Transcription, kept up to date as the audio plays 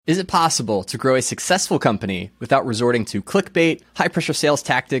Is it possible to grow a successful company without resorting to clickbait, high-pressure sales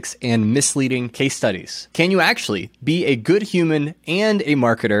tactics, and misleading case studies? Can you actually be a good human and a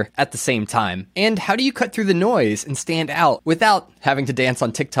marketer at the same time? And how do you cut through the noise and stand out without having to dance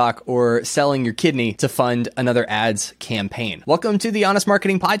on TikTok or selling your kidney to fund another ads campaign? Welcome to the Honest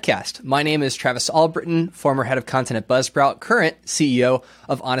Marketing Podcast. My name is Travis Albritton, former head of content at Buzzsprout, current CEO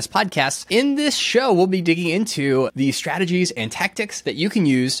of Honest Podcasts. In this show, we'll be digging into the strategies and tactics that you can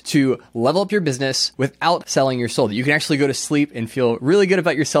use to level up your business without selling your soul. That you can actually go to sleep and feel really good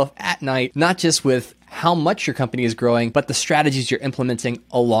about yourself at night, not just with how much your company is growing, but the strategies you're implementing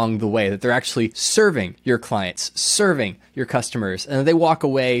along the way, that they're actually serving your clients, serving your customers, and they walk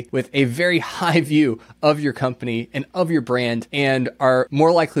away with a very high view of your company and of your brand and are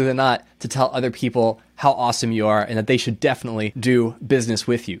more likely than not to tell other people how awesome you are and that they should definitely do business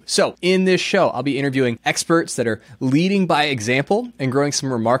with you. So in this show, I'll be interviewing experts that are leading by example and growing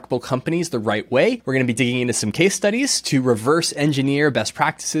some remarkable companies the right way. We're going to be digging into some case studies to reverse engineer best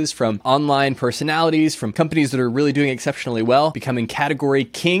practices from online personalities, from companies that are really doing exceptionally well, becoming category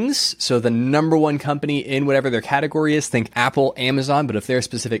kings. So the number one company in whatever their category is, think Apple, Amazon, but if they're a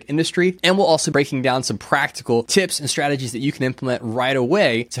specific industry. And we'll also breaking down some practical tips and strategies that you can implement right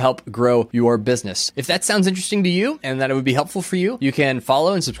away to help grow your business. If that sounds interesting to you and that it would be helpful for you, you can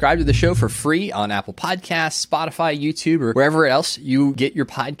follow and subscribe to the show for free on Apple Podcasts, Spotify, YouTube, or wherever else you get your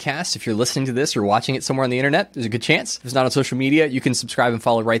podcasts. If you're listening to this or watching it somewhere on the internet, there's a good chance. If it's not on social media, you can subscribe and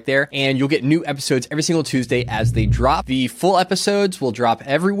follow right there, and you'll get new episodes every single Tuesday as they drop. The full episodes will drop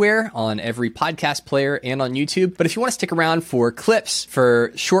everywhere on every podcast player and on YouTube. But if you want to stick around for clips,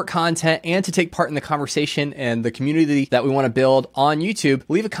 for short content, and to take part in the conversation and the community that we want to build on YouTube,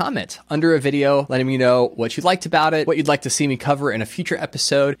 leave a comment under a video letting me know what you liked about it, what you'd like to see me cover in a future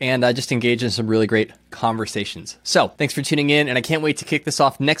episode, and just engage in some really great conversations. So thanks for tuning in, and I can't wait to kick this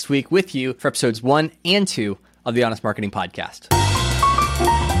off next week with you for episodes 1 and 2 of the Honest Marketing Podcast.